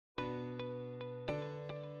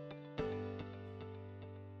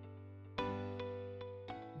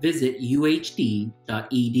Visit uhd.edu.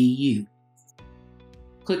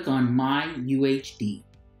 Click on My UHD.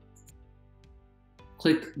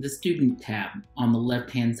 Click the Student tab on the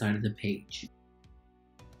left-hand side of the page.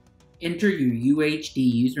 Enter your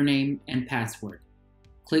UHD username and password.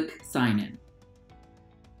 Click Sign In.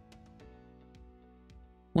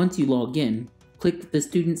 Once you log in, click the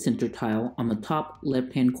Student Center tile on the top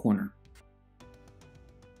left-hand corner.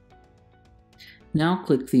 Now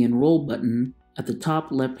click the Enroll button at the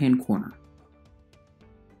top left-hand corner.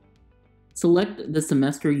 Select the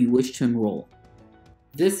semester you wish to enroll.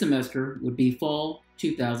 This semester would be Fall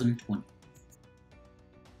 2020.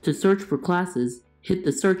 To search for classes, hit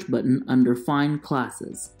the search button under Find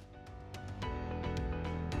Classes.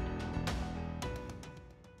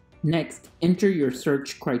 Next, enter your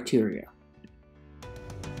search criteria.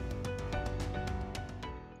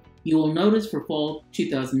 You will notice for Fall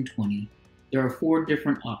 2020, there are 4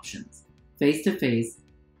 different options: face-to-face,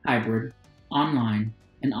 hybrid, online,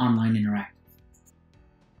 and online interactive.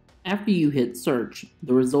 After you hit search,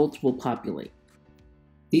 the results will populate.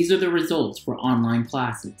 These are the results for online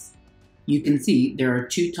classes. You can see there are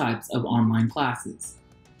 2 types of online classes: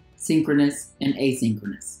 synchronous and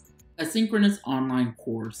asynchronous. A synchronous online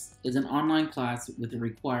course is an online class with a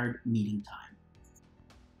required meeting time.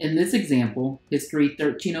 In this example, History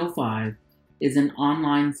 1305 is an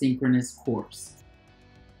online synchronous course.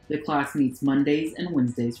 The class meets Mondays and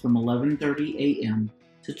Wednesdays from 11:30 a.m.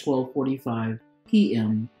 to 12:45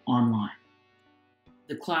 p.m. online.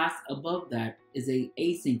 The class above that is an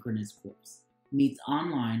asynchronous course, meets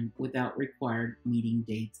online without required meeting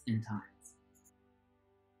dates and times.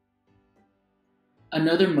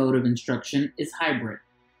 Another mode of instruction is hybrid,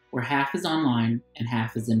 where half is online and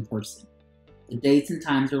half is in person. The dates and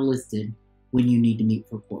times are listed when you need to meet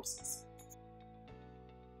for courses.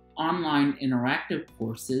 Online interactive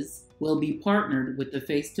courses will be partnered with the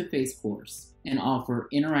face-to-face course and offer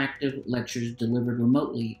interactive lectures delivered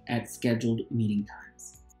remotely at scheduled meeting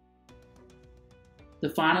times.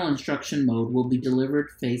 The final instruction mode will be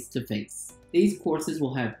delivered face-to-face. These courses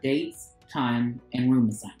will have dates, time, and room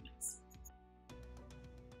assignments.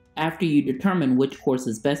 After you determine which course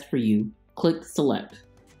is best for you, click Select.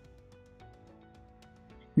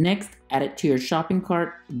 Next, add it to your shopping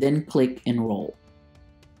cart, then click Enroll.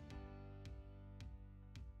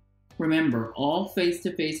 Remember, all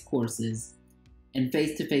face-to-face courses and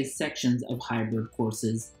face-to-face sections of hybrid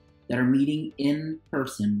courses that are meeting in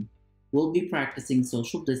person will be practicing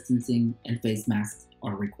social distancing and face masks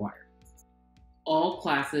are required. All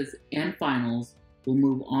classes and finals will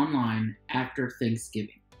move online after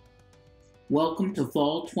Thanksgiving. Welcome to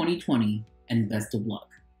Fall 2020 and best of luck.